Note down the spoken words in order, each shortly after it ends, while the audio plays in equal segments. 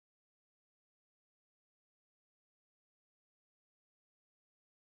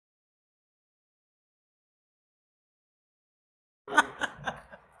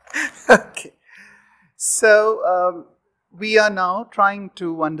Okay. So we are now trying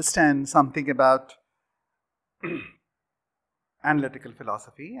to understand something about analytical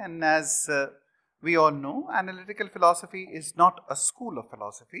philosophy, and as we all know, analytical philosophy is not a school of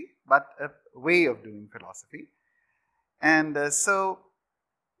philosophy, but a way of doing philosophy. And so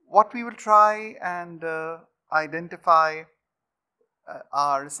what we will try and identify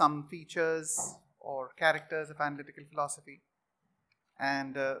are some features or characters of analytical philosophy.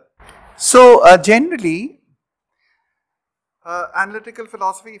 And generally, analytical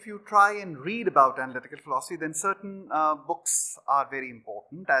philosophy, if you try and read about analytical philosophy, then certain books are very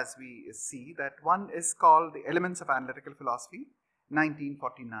important, as we see that one is called The Elements of Analytical Philosophy,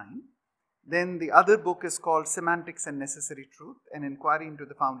 1949. Then the other book is called Semantics and Necessary Truth, an inquiry into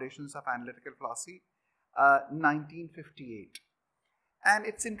the foundations of analytical philosophy, 1958. And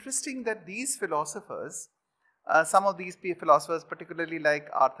it's interesting that these philosophers, some of these philosophers, particularly like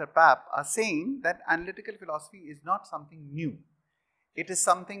Arthur Papp, are saying that analytical philosophy is not something new. It is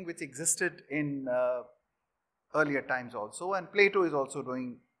something which existed in earlier times also, and Plato is also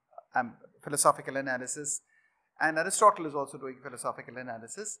doing philosophical analysis, and Aristotle is also doing philosophical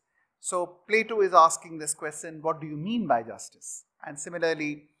analysis. So Plato is asking this question, what do you mean by justice? And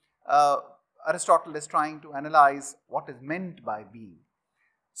similarly, Aristotle is trying to analyze what is meant by being.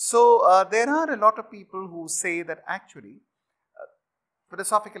 So there are a lot of people who say that actually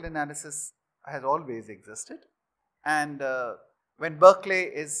philosophical analysis has always existed, and when Berkeley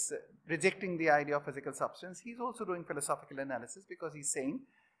is rejecting the idea of physical substance, he's also doing philosophical analysis, because he's saying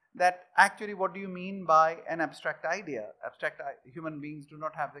that actually what do you mean by an abstract idea? Human beings do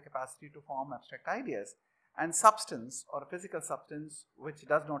not have the capacity to form abstract ideas, and substance or a physical substance which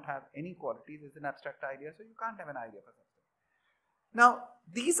does not have any qualities is an abstract idea, so you can't have an idea of a substance. Now,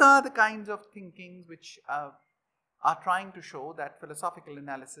 these are the kinds of thinkings which are trying to show that philosophical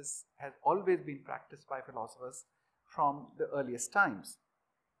analysis has always been practiced by philosophers from the earliest times.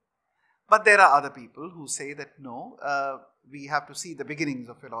 But there are other people who say that no, we have to see the beginnings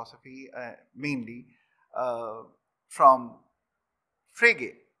of philosophy, mainly from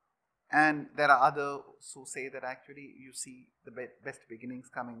Frege. And there are others who say that actually you see the best beginnings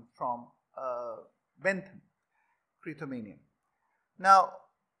coming from Bentham, Crethomanian. Now,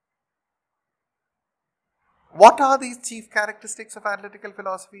 what are these chief characteristics of analytical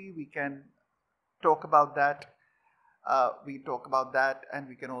philosophy? We can talk about that. And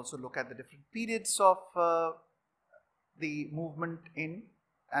we can also look at the different periods of the movement in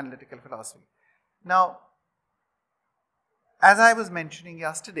analytical philosophy. Now, as I was mentioning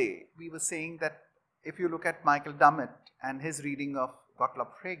yesterday, we were saying that if you look at Michael Dummett and his reading of Gottlob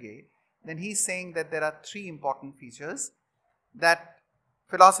Frege, then he's saying that there are three important features. That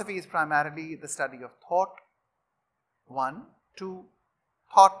philosophy is primarily the study of thought, 1. 2,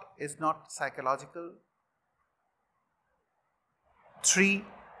 thought is not psychological. 3,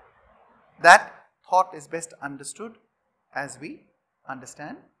 that thought is best understood as we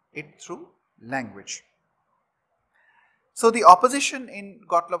understand it through language. So the opposition in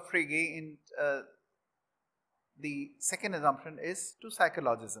Gottlob Frege in the second assumption is to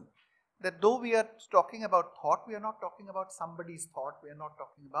psychologism. That though we are talking about thought, we are not talking about somebody's thought, we are not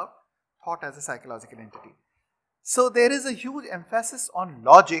talking about thought as a psychological entity. So there is a huge emphasis on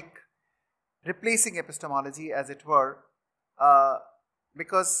logic, replacing epistemology as it were,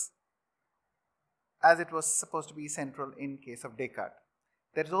 because as it was supposed to be central in case of Descartes.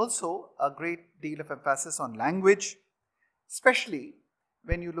 There is also a great deal of emphasis on language, especially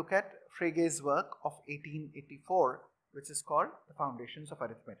when you look at Frege's work of 1884, which is called The Foundations of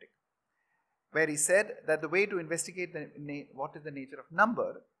Arithmetic, where he said that the way to investigate what is the nature of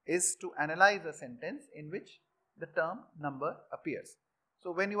number is to analyze a sentence in which the term number appears.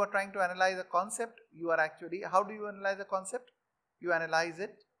 So when you are trying to analyze a concept, you are actually, how do you analyze a concept? You analyze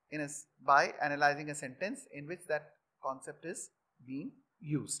it by analyzing a sentence in which that concept is being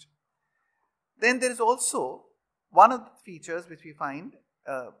used. Then there is also one of the features which we find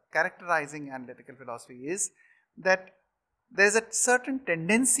characterizing analytical philosophy is that there is a certain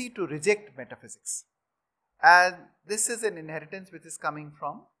tendency to reject metaphysics, and this is an inheritance which is coming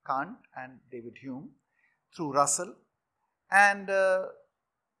from Kant and David Hume through Russell, and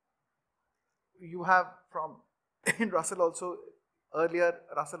you have from in Russell also. Earlier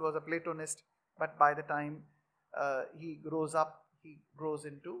Russell was a Platonist, but by the time he grows up, he grows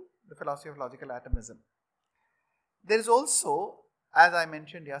into the philosophy of logical atomism. There is also, as I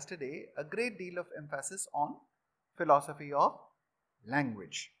mentioned yesterday, a great deal of emphasis on philosophy of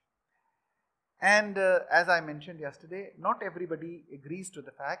language. And as I mentioned yesterday, not everybody agrees to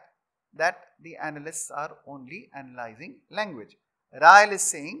the fact that the analysts are only analyzing language. Ryle is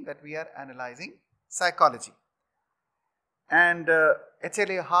saying that we are analyzing psychology. And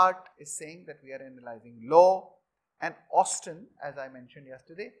H.L.A. Hart is saying that we are analyzing law. And Austin, as I mentioned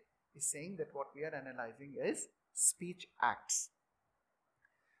yesterday, is saying that what we are analyzing is speech acts.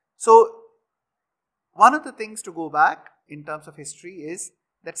 So, one of the things to go back in terms of history is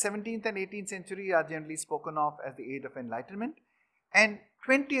that 17th and 18th century are generally spoken of as the age of enlightenment, and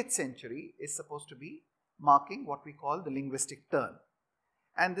 20th century is supposed to be marking what we call the linguistic turn.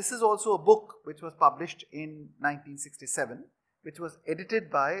 And this is also a book which was published in 1967, which was edited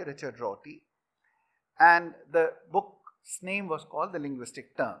by Richard Rorty, and the book's name was called The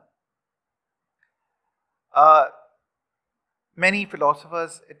Linguistic Turn. Many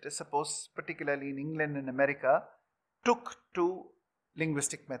philosophers, it is supposed, particularly in England and America, took to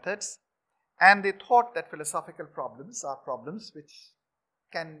linguistic methods, and they thought that philosophical problems are problems which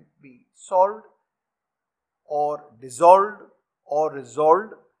can be solved or dissolved or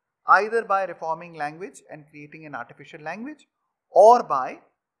resolved either by reforming language and creating an artificial language, or by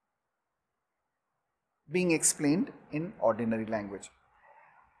being explained in ordinary language.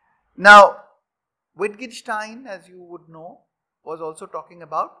 Now, Wittgenstein, as you would know, was also talking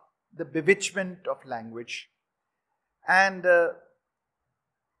about the bewitchment of language. And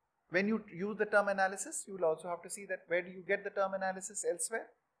when you use the term analysis, you will also have to see that where do you get the term analysis elsewhere?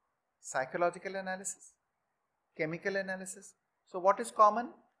 Psychological analysis, chemical analysis. So what is common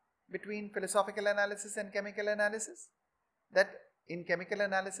between philosophical analysis and chemical analysis? That in chemical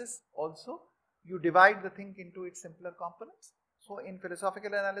analysis also you divide the thing into its simpler components. So in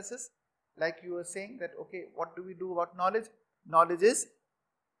philosophical analysis, like you were saying that, okay, what do we do about knowledge? Knowledge is,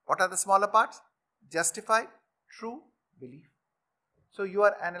 what are the smaller parts? Justified, true, belief. So you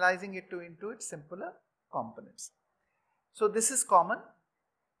are analyzing it into its simpler components. So this is common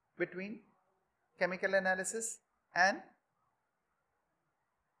between chemical analysis and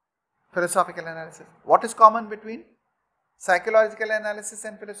philosophical analysis. What is common between psychological analysis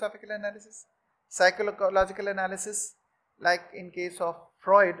and philosophical analysis? Psychological analysis, like in case of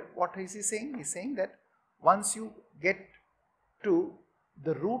Freud, what is he saying? He is saying that once you get to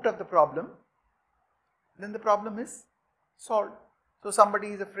the root of the problem, then the problem is solved. So somebody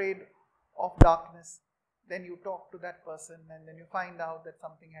is afraid of darkness, then you talk to that person and then you find out that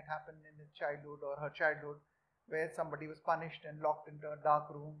something had happened in his childhood or her childhood where somebody was punished and locked into a dark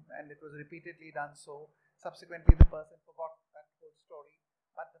room, and it was repeatedly done so. Subsequently the person forgot that whole story,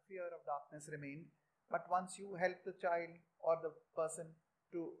 but the fear of darkness remained. But once you help the child or the person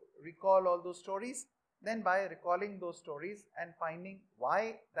to recall all those stories, then by recalling those stories and finding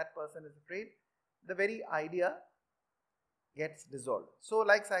why that person is afraid, the very idea gets dissolved. So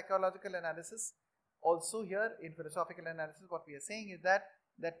like psychological analysis, also here in philosophical analysis, what we are saying is that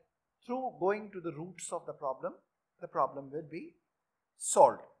through going to the roots of the problem will be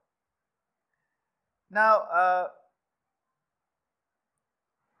solved. Now,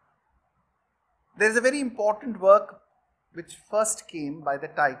 there is a very important work which first came by the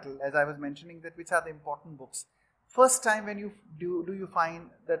title, as I was mentioning, that which are the important books. First time when you do you find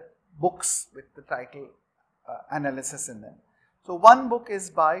that books with the title analysis in them. So one book is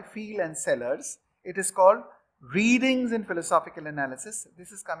by Field and Sellers. It is called Readings in Philosophical Analysis.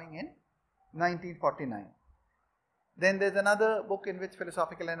 This is coming in 1949. Then there is another book in which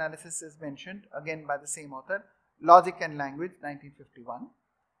philosophical analysis is mentioned, again by the same author, Logic and Language, 1951.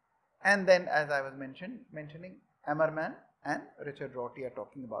 And then, as I was mentioning, Emmerman and Richard Rorty are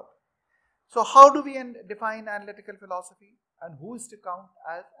talking about. So how do we define analytical philosophy and who is to count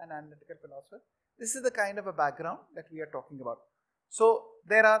as an analytical philosopher? This is the kind of a background that we are talking about. So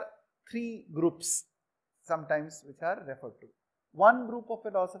there are three groups sometimes which are referred to. One group of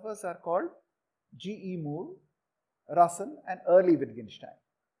philosophers are called G.E. Moore, Russell and early Wittgenstein.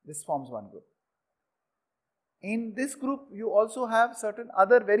 This forms one group. In this group, you also have certain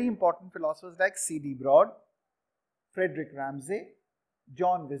other very important philosophers like C.D. Broad, Frederick Ramsay,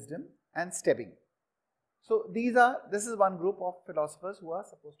 John Wisdom and Stebbing. So this is one group of philosophers who are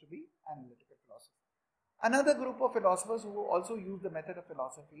supposed to be analytical philosophers. Another group of philosophers who also use the method of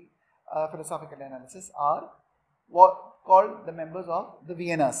philosophical analysis are what called the members of the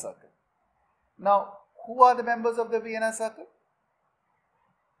Vienna Circle. Now, who are the members of the Vienna Circle?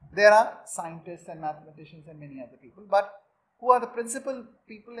 There are scientists and mathematicians and many other people, but who are the principal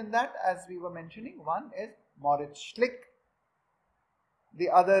people in that, as we were mentioning? One is Moritz Schlick, the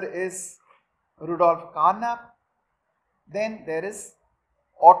other is Rudolf Carnap, then there is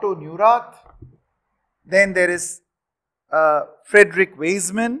Otto Neurath, then there is Frederick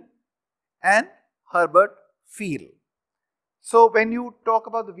Weizmann and Herbert Field. So when you talk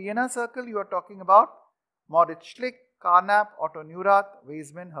about the Vienna Circle, you are talking about Moritz Schlick, Carnap, Otto Neurath,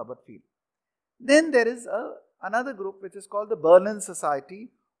 Weizmann, Herbert Field. Then there is another group which is called the Berlin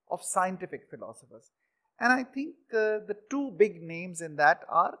Society of Scientific Philosophers. And I think the two big names in that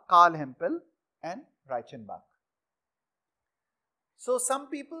are Karl Hempel and Reichenbach. So some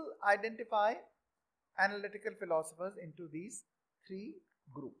people identify analytical philosophers into these three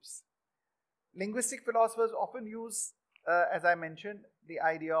groups. Linguistic philosophers often use, as I mentioned, the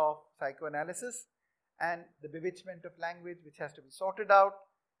idea of psychoanalysis and the bewitchment of language, which has to be sorted out.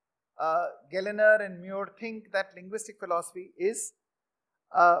 Gellner and Muir think that linguistic philosophy is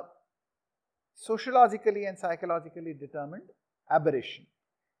sociologically and psychologically determined aberration.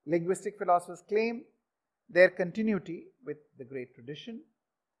 Linguistic philosophers claim their continuity with the great tradition.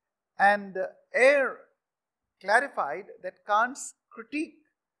 And Ayer clarified that Kant's critique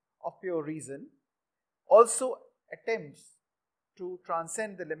of pure reason also attempts to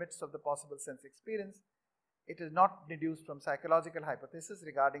transcend the limits of the possible sense experience. It is not deduced from psychological hypothesis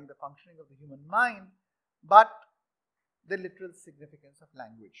regarding the functioning of the human mind, but the literal significance of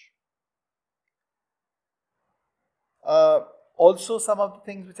language. Also, some of the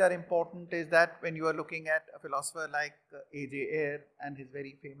things which are important is that when you are looking at a philosopher like A.J. Ayer and his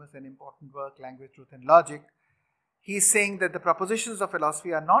very famous and important work, Language, Truth and Logic, he is saying that the propositions of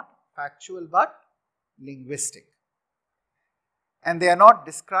philosophy are not factual but linguistic. And they are not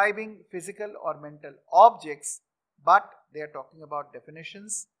describing physical or mental objects, but they are talking about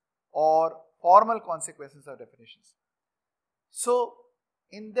definitions or formal consequences of definitions. So,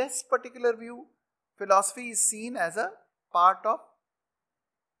 in this particular view, philosophy is seen as a part of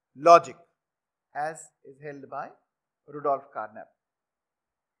logic, as is held by Rudolf Carnap.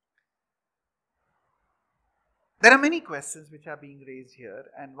 There are many questions which are being raised here,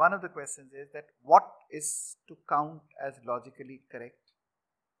 and one of the questions is that what is to count as logically correct?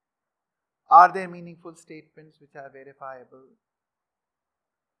 Are there meaningful statements which are verifiable?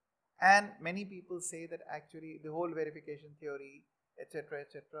 And many people say that actually the whole verification theory, etc.,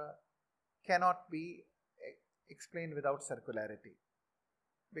 cannot be explained without circularity.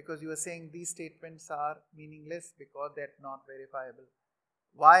 Because you are saying these statements are meaningless because they are not verifiable.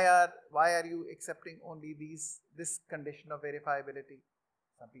 Why are you accepting only this condition of verifiability?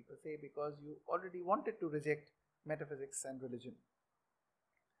 Some people say because you already wanted to reject metaphysics and religion.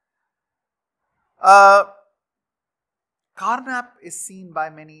 Carnap is seen by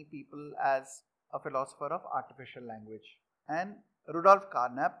many people as a philosopher of artificial language. And Rudolf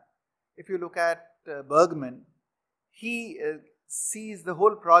Carnap, if you look at Bergman, he sees the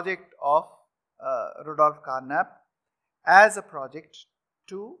whole project of Rudolf Carnap as a project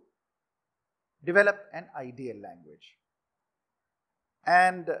to develop an ideal language.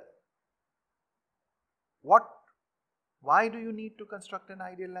 And why do you need to construct an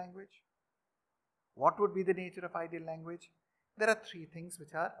ideal language? What would be the nature of ideal language? There are three things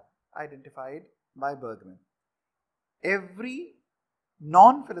which are identified by Bergman. Every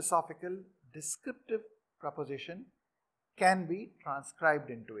non-philosophical descriptive proposition can be transcribed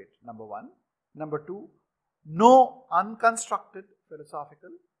into it, number one. Number two, no unconstructed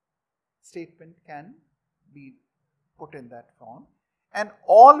philosophical statement can be put in that form. And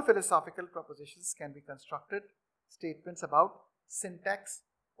all philosophical propositions can be constructed statements about syntax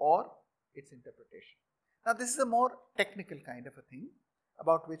or its interpretation. Now, this is a more technical kind of a thing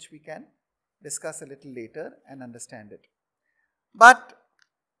about which we can discuss a little later and understand it. But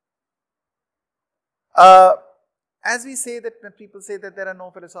as we say that when people say that there are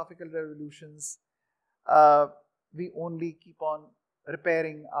no philosophical revolutions, we only keep on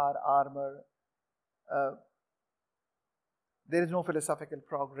repairing our armor, there is no philosophical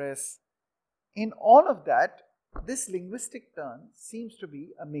progress. In all of that, this linguistic turn seems to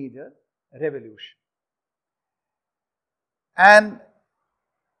be a major revolution. And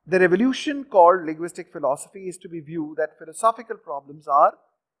the revolution called linguistic philosophy is to be viewed that philosophical problems are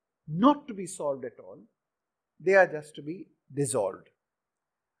not to be solved at all. They are just to be dissolved,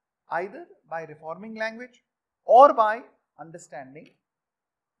 either by reforming language or by understanding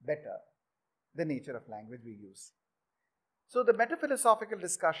better the nature of language we use. So the metaphilosophical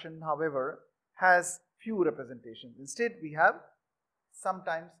discussion, however, has few representations. Instead, we have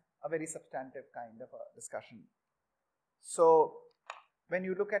sometimes a very substantive kind of a discussion. So when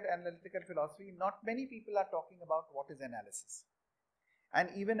you look at analytical philosophy, not many people are talking about what is analysis. And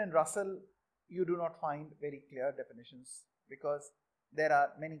even in Russell, you do not find very clear definitions because there are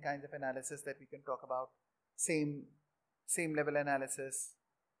many kinds of analysis that we can talk about. Same level analysis,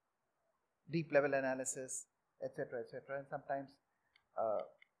 deep level analysis, etc., etc. And sometimes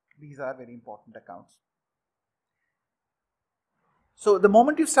these are very important accounts. So the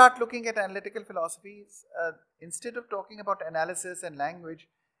moment you start looking at analytical philosophies, instead of talking about analysis and language,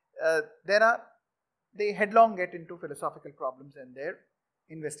 they headlong get into philosophical problems and their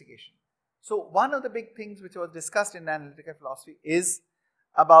investigation. So one of the big things which was discussed in analytical philosophy is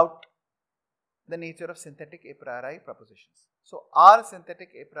about the nature of synthetic a priori propositions. So are synthetic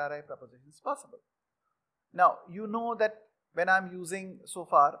a priori propositions possible? Now you know that when I am using so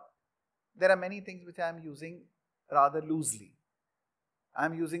far, there are many things which I am using rather loosely. I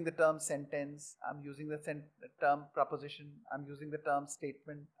am using the term sentence, I am using the term proposition, I am using the term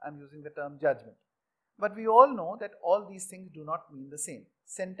statement, I am using the term judgment. But we all know that all these things do not mean the same.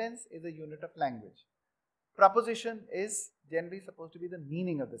 Sentence is a unit of language. Proposition is generally supposed to be the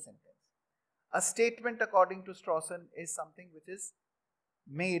meaning of the sentence. A statement, according to Strawson, is something which is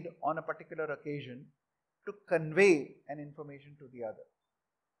made on a particular occasion to convey an information to the other.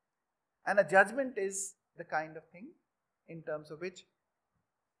 And a judgment is the kind of thing in terms of which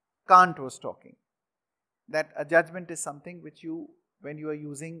Kant was talking. That a judgment is something which when you are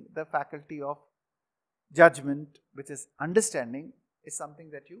using the faculty of judgment, which is understanding, is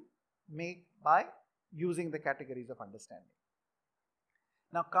something that you make by using the categories of understanding.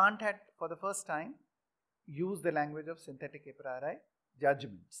 Now Kant had for the first time used the language of synthetic a priori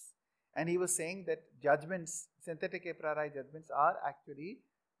judgments. And he was saying that judgments, synthetic a priori judgments, are actually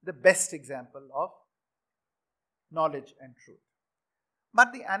the best example of knowledge and truth.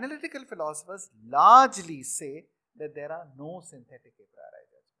 But the analytical philosophers largely say that there are no synthetic a priori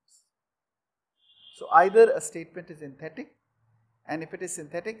judgments. So either a statement is synthetic, and if it is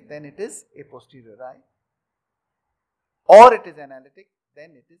synthetic, then it is a posteriori, or it is analytic,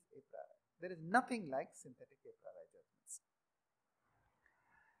 then it is a priori. There is nothing like synthetic a priori judgments.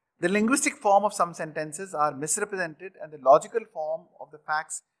 The linguistic form of some sentences are misrepresented, and the logical form of the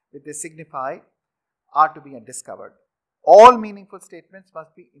facts which they signify are to be discovered. All meaningful statements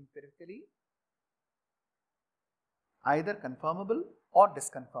must be empirically either confirmable or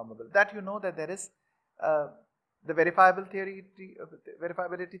disconfirmable. That you know that there is the verifiability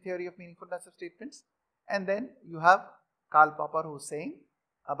theory of meaningfulness of statements, and then you have Karl Popper who is saying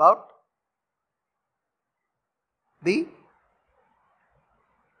about the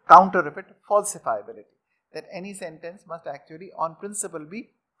counter of it, falsifiability, that any sentence must actually on principle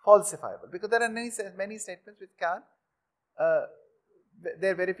be falsifiable, because there are many statements which can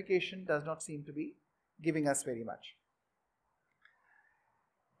their verification does not seem to be giving us very much.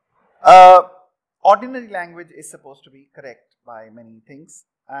 Ordinary language is supposed to be correct by many things,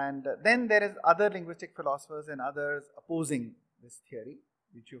 and then there is other linguistic philosophers and others opposing this theory,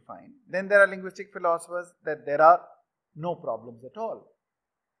 which you find. Then there are linguistic philosophers that there are no problems at all.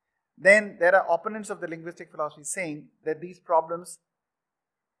 Then there are opponents of the linguistic philosophy saying that these problems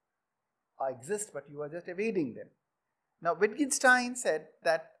exist, but you are just evading them. Now, Wittgenstein said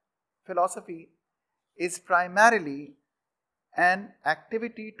that philosophy is primarily an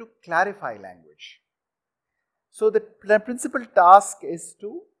activity to clarify language. So, the principal task is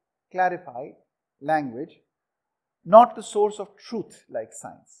to clarify language, not the source of truth like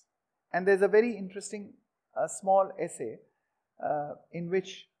science. And there is a very interesting small essay in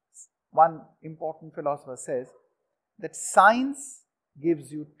which one important philosopher says that science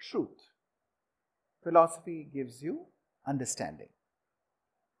gives you truth, philosophy gives you understanding.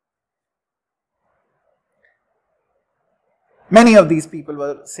 Many of these people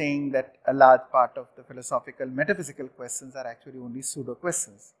were saying that a large part of the philosophical, metaphysical questions are actually only pseudo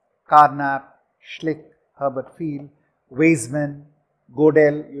questions. Carnap, Schlick, Herbert Field, Weizmann,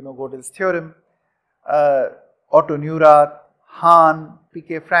 Gödel, you know Gödel's theorem, Otto Neurath, Hahn,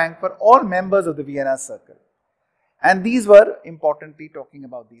 P.K. Frank were all members of the Vienna Circle. And these were importantly talking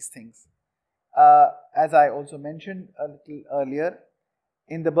about these things. As I also mentioned a little earlier,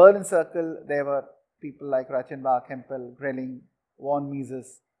 in the Berlin Circle, there were people like Reichenbach, Hempel, Grelling, von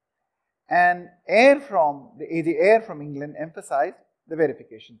Mises, and Ayer from England emphasized the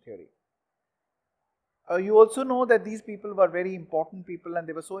verification theory. You also know that these people were very important people, and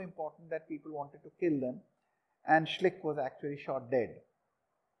they were so important that people wanted to kill them, and Schlick was actually shot dead.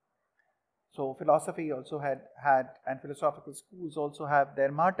 So philosophy also had and philosophical schools also have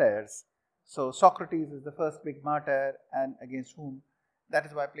their martyrs. So Socrates is the first big martyr, and against whom, that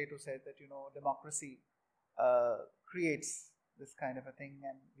is why Plato said that, you know, democracy creates this kind of a thing,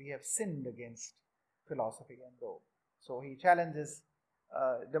 and we have sinned against philosophy and law. So he challenges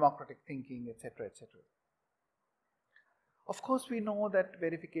democratic thinking, etc., etc. Of course, we know that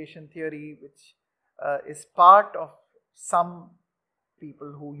verification theory, which is part of some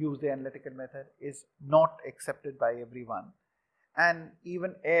people who use the analytical method, is not accepted by everyone, and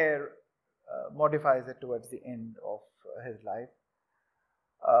even Ayer modifies it towards the end of his life.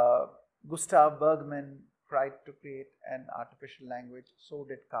 Uh, Gustav Bergman tried to create an artificial language, so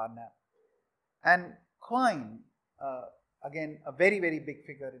did Carnap. And Quine, again a very, very big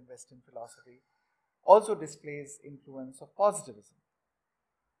figure in Western philosophy, also displays influence of positivism.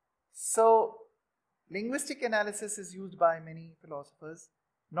 So, linguistic analysis is used by many philosophers.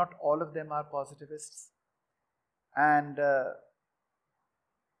 Not all of them are positivists. And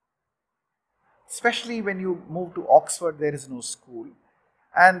especially when you move to Oxford, there is no school.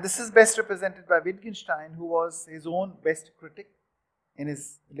 And this is best represented by Wittgenstein, who was his own best critic in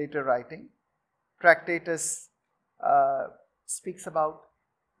his later writing. Tractatus speaks about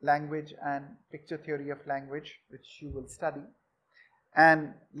language and picture theory of language, which you will study.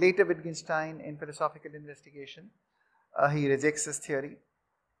 And later Wittgenstein in Philosophical Investigation, he rejects this theory.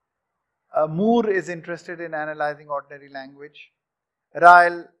 Moore is interested in analyzing ordinary language.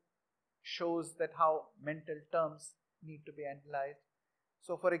 Ryle shows that how mental terms need to be analyzed.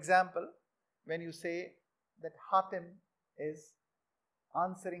 So, for example, when you say that Hatim is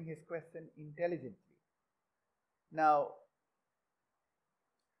answering his question intelligently. Now,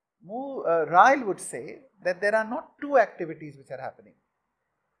 Ryle would say that there are not two activities which are happening.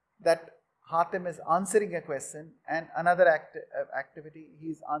 That Hatim is answering a question and another activity he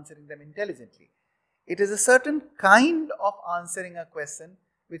is answering them intelligently. It is a certain kind of answering a question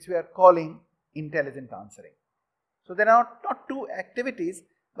which we are calling intelligent answering. So there are not two activities,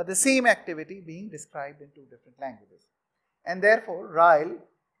 but the same activity being described in two different languages. And therefore, Ryle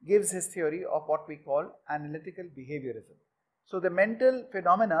gives his theory of what we call analytical behaviorism. So the mental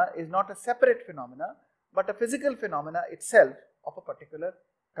phenomena is not a separate phenomena, but a physical phenomena itself of a particular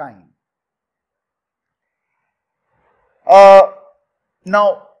kind.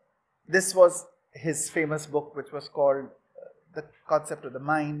 Now, this was his famous book, which was called The Concept of the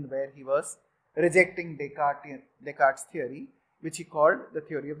Mind, where he was rejecting Descartes' theory, which he called the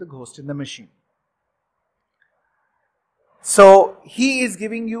theory of the ghost in the machine. So, he is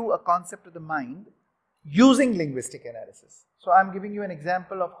giving you a concept of the mind using linguistic analysis. So, I am giving you an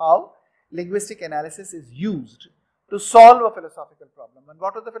example of how linguistic analysis is used to solve a philosophical problem. And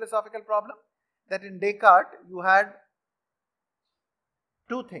what was the philosophical problem? That in Descartes, you had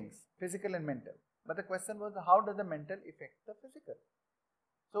two things, physical and mental. But the question was, how does the mental affect the physical?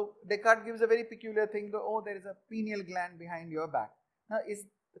 So, Descartes gives a very peculiar thing, oh, there is a pineal gland behind your back. Now,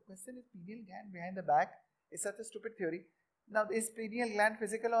 the question is pineal gland behind the back is such a stupid theory. Now, is pineal gland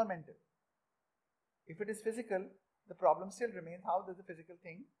physical or mental? If it is physical, the problem still remains, how does the physical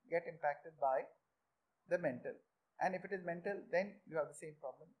thing get impacted by the mental? And if it is mental, then you have the same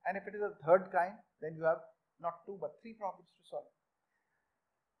problem. And if it is a third kind, then you have not two but three problems to solve.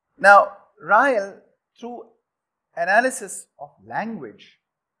 Now, Ryle, through analysis of language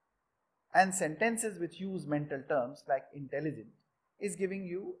and sentences which use mental terms like intelligent, is giving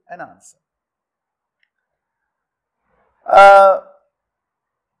you an answer.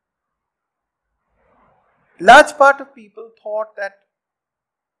 Large part of people thought that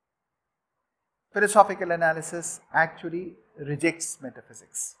philosophical analysis actually rejects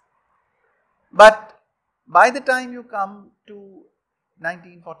metaphysics. But by the time you come to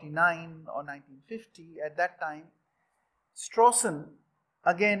 1949 or 1950, at that time, Strawson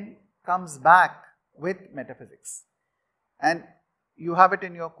again comes back with metaphysics. And you have it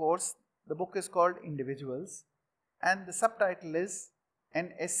in your course. The book is called Individuals, and the subtitle is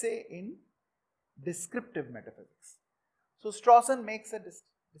An Essay in Descriptive Metaphysics. So Strawson makes a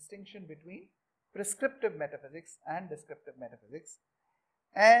distinction between prescriptive metaphysics and descriptive metaphysics,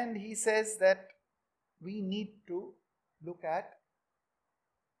 and he says that we need to look at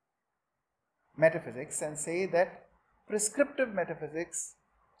metaphysics and say that prescriptive metaphysics,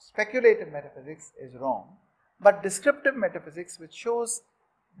 speculative metaphysics is wrong, but descriptive metaphysics, which shows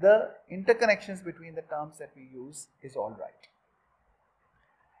the interconnections between the terms that we use, is all right.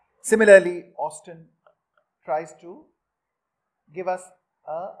 Similarly, Austin tries to give us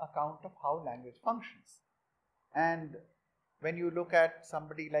an account of how language functions. And when you look at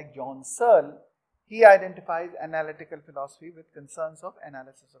somebody like John Searle, he identifies analytical philosophy with concerns of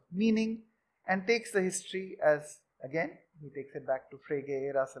analysis of meaning and takes the history as, again, he takes it back to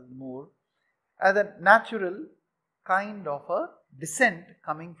Frege, Russell, Moore, as a natural kind of a descent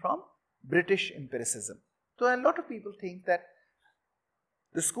coming from British empiricism. So a lot of people think that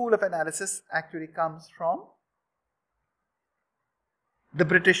the school of analysis actually comes from the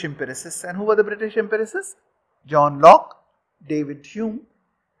British empiricists. And who were the British empiricists? John Locke, David Hume,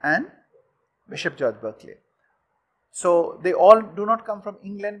 and Bishop George Berkeley. So they all do not come from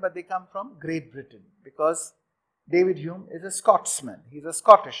England, but they come from Great Britain, because David Hume is a Scotsman. He is a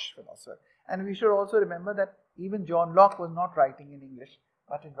Scottish philosopher. And we should also remember that even John Locke was not writing in English,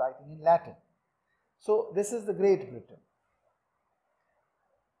 but in writing in Latin. So this is the Great Britain.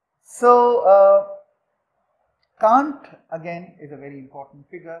 So Kant again is a very important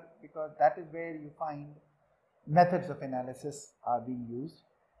figure, because that is where you find methods of analysis are being used.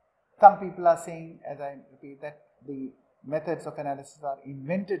 Some people are saying, as I repeat, that the methods of analysis are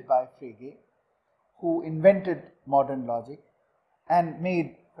invented by Frege, who invented modern logic and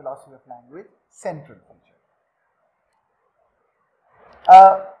made philosophy of language central feature.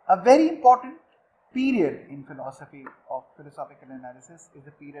 A very important period in philosophy of philosophical analysis is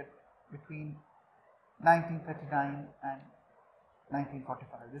the period between 1939 and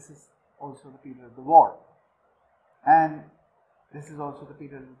 1945. This is also the period of the war, and this is also the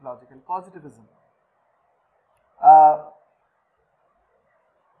period of logical positivism.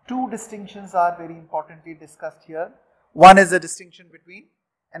 Two distinctions are very importantly discussed here. One is the distinction between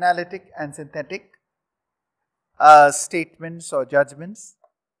analytic and synthetic statements or judgments,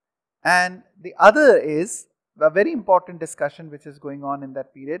 and the other is a very important discussion which is going on in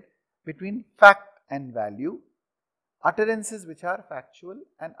that period between fact and value, utterances which are factual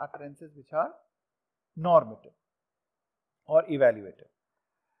and utterances which are normative or evaluative.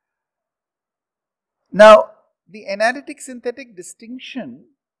 Now, the analytic-synthetic distinction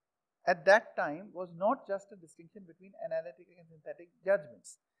at that time was not just a distinction between analytic and synthetic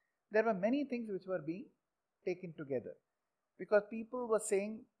judgments. There were many things which were being taken together, because people were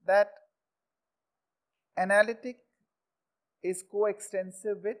saying that analytic is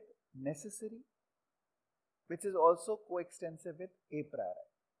coextensive with necessary, which is also coextensive with a priori.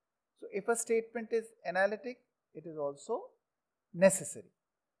 So, if a statement is analytic, it is also necessary,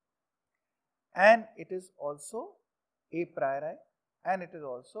 and it is also a priori, and it is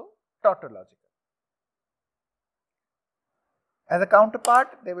also tautological. As a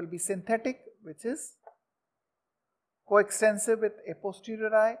counterpart, there will be synthetic, which is coextensive with a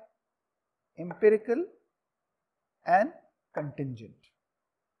posteriori, empirical, and contingent.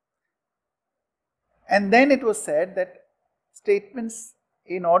 And then it was said that statements,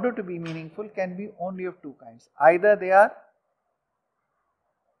 in order to be meaningful, can be only of two kinds. Either they are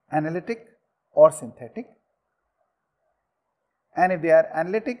analytic or synthetic, and if they are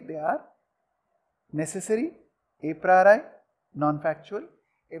analytic, they are necessary, a priori, non-factual.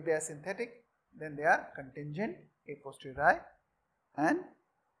 If they are synthetic, then they are contingent, a posteriori, and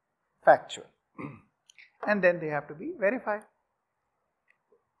factual. And then they have to be verified.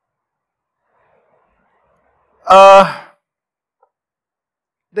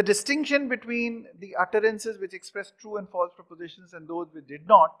 The distinction between the utterances which express true and false propositions and those which did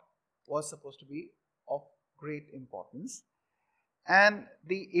not was supposed to be of great importance, and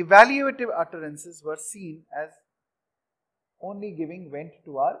the evaluative utterances were seen as only giving vent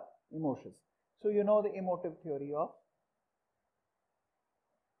to our emotions. So, you know the emotive theory of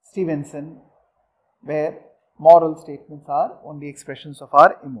Stevenson, where moral statements are only expressions of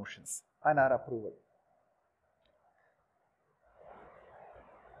our emotions and our approval.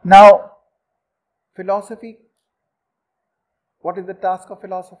 Now, philosophy, what is the task of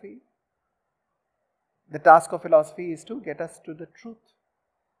philosophy? The task of philosophy is to get us to the truth.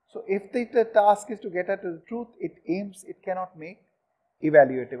 So, if the task is to get us to the truth, it cannot make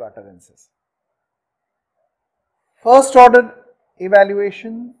evaluative utterances. First order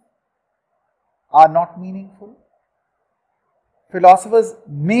evaluations are not meaningful. Philosophers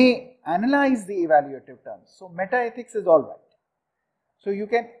may analyze the evaluative terms. So, metaethics is all right. So, you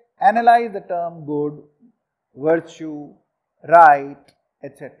can analyze the term good, virtue, right,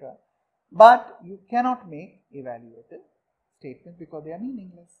 etc. But you cannot make evaluative statements because they are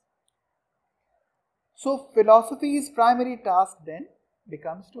meaningless. So, philosophy's primary task then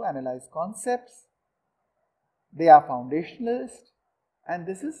becomes to analyze concepts. They are foundationalist, and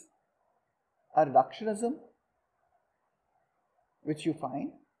this is a reductionism which you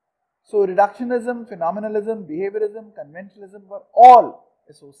find. So, reductionism, phenomenalism, behaviorism, conventionalism were all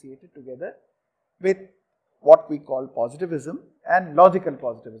associated together with what we call positivism and logical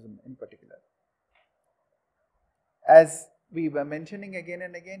positivism in particular. As we were mentioning again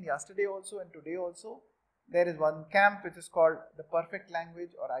and again yesterday also and today also, there is one camp which is called the perfect language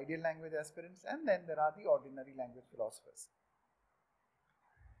or ideal language aspirants, and then there are the ordinary language philosophers.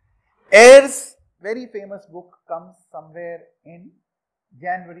 Ayer's very famous book comes somewhere in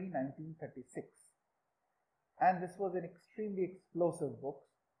January 1936, and this was an extremely explosive book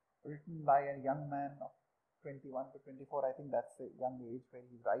written by a young man of 21 to 24, I think that's the young age where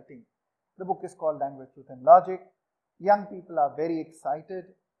he's writing. The book is called Language, Truth and Logic. Young people are very excited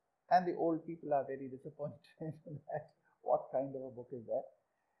and the old people are very disappointed what kind of a book is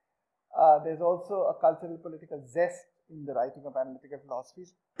that. There's also a cultural political zest in the writing of analytical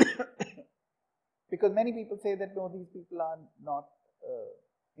philosophies because many people say that no, these people are not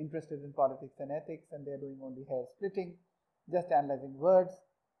interested in politics and ethics and they are doing only hair splitting, just analyzing words.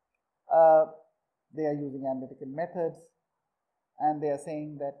 They are using analytical methods and they are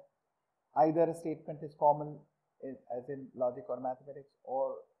saying that either a statement is formal as in logic or mathematics,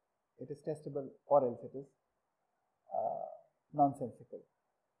 or it is testable, or else it is nonsensical.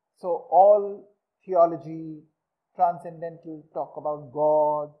 So all theology, transcendental, talk about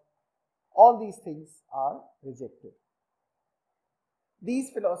God, all these things are rejected.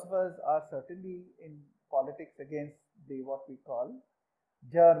 These philosophers are certainly in politics against the what we call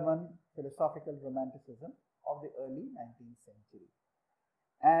German philosophical romanticism of the early 19th century.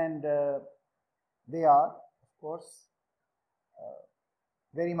 And they are, of course,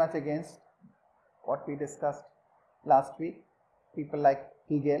 very much against what we discussed last week, people like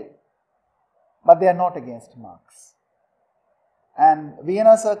Hegel, but they are not against Marx. And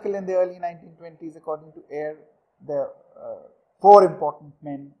Vienna Circle in the early 1920s, according to Ayer, the four important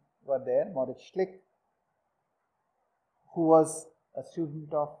men were there. Moritz Schlick, who was a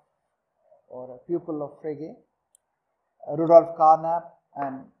student of or a pupil of Frege, Rudolf Carnap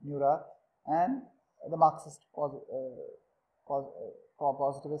and Neurath, and the Marxist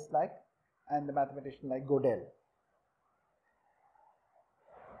positivist like and the mathematician like Gödel.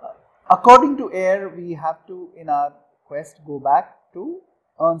 According to Ayer, we have to, in our quest, go back to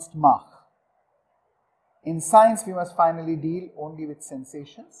Ernst Mach. In science, we must finally deal only with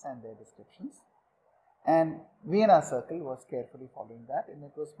sensations and their descriptions. And Vienna Circle was carefully following that, and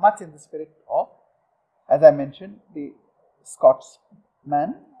it was much in the spirit of, as I mentioned, the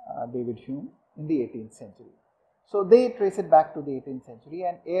Scotsman David Hume in the 18th century. So they trace it back to the 18th century,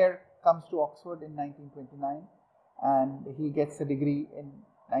 and Ayer comes to Oxford in 1929, and he gets a degree in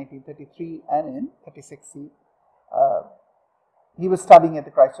 1933 and in 36 he was studying at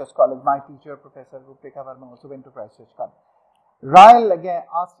the Christ Church College. My teacher, Professor Rupeka Verma, also went to Christ Church College. Ryle again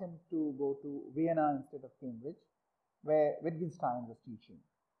asked him to go to Vienna instead of Cambridge, where Wittgenstein was teaching.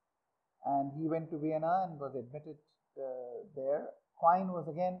 And he went to Vienna and was admitted there. Quine was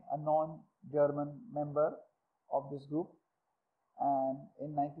again a non-German member of this group. And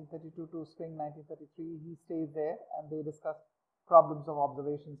in 1932 to spring 1933, he stays there and they discuss problems of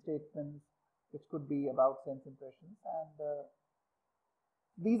observation statements, which could be about sense impressions. And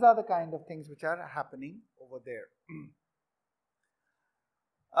these are the kind of things which are happening over there.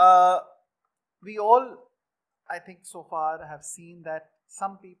 We all, I think so far, have seen that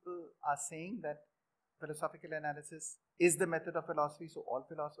some people are saying that philosophical analysis is the method of philosophy, so all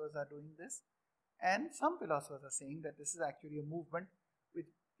philosophers are doing this. And some philosophers are saying that this is actually a movement which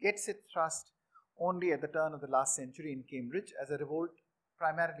gets its thrust only at the turn of the last century in Cambridge as a revolt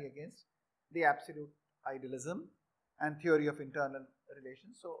primarily against the absolute idealism and theory of internal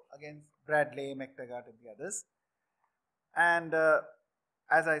relations. So against Bradley, McTaggart and the others. And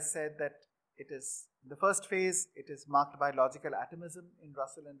as I said, that it is the first phase, it is marked by logical atomism in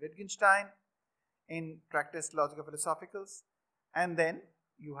Russell and Wittgenstein, in practiced logical philosophicals, and then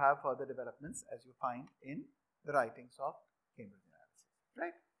you have further developments as you find in the writings of Cambridge analysis,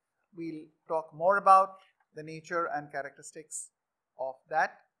 right? We'll talk more about the nature and characteristics of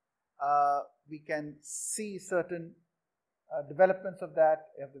that. We can see certain developments of that,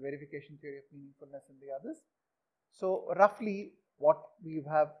 of the verification theory of meaningfulness and the others. So roughly what we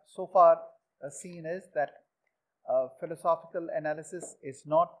have so far seen is that philosophical analysis is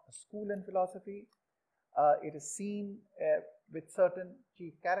not a school in philosophy. It is seen with certain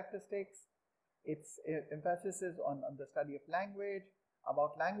chief characteristics. Its emphasis is on the study of language.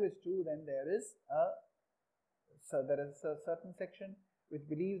 About language too, then there is a certain section which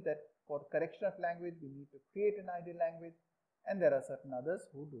believes that for correction of language we need to create an ideal language, and there are certain others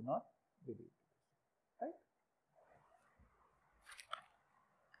who do not believe.